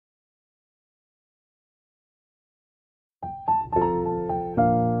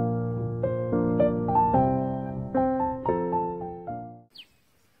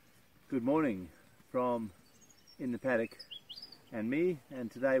Good morning from in the paddock and me, and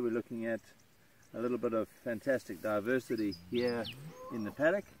today we're looking at a little bit of fantastic diversity here in the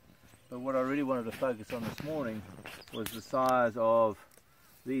paddock. But what I really wanted to focus on this morning was the size of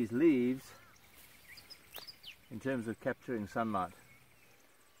these leaves in terms of capturing sunlight.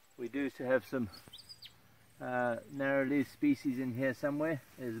 We do have some narrow leaf species in here somewhere.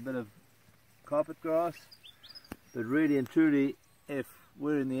 There's a bit of carpet grass, but really and truly, if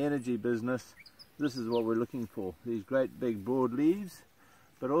we're in the energy business, this is what we're looking for. These great big broad leaves,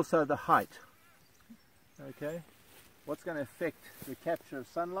 but also the height. Okay, what's going to affect the capture of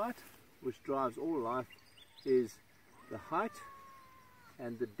sunlight, which drives all life, is the height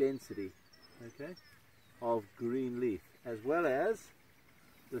and the density, okay, of green leaf, as well as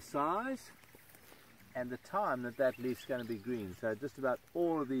the size and the time that that leaf's going to be green. So just about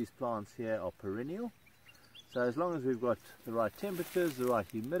all of these plants here are perennial. So as long as we've got the right temperatures, the right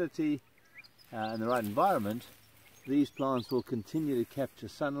humidity, and the right environment, these plants will continue to capture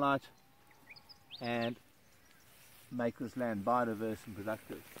sunlight and make this land biodiverse and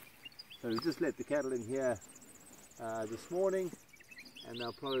productive. So we've just let the cattle in here this morning, and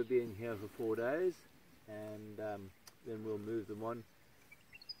they'll probably be in here for 4 days, and then we'll move them on.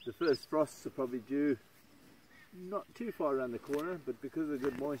 The first frosts are probably due not too far around the corner, but because of the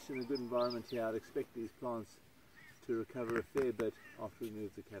good moisture and the good environment here, I'd expect these plants to recover a fair bit after we move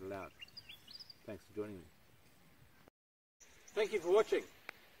the cattle out. Thanks for joining me. Thank you for watching.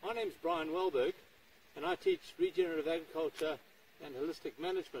 My name's Brian Welberg, and I teach regenerative agriculture and holistic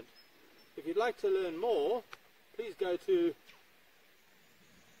management. If you'd like to learn more, please go to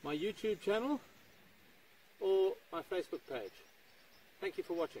my YouTube channel or my Facebook page. Thank you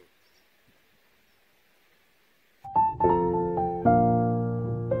for watching.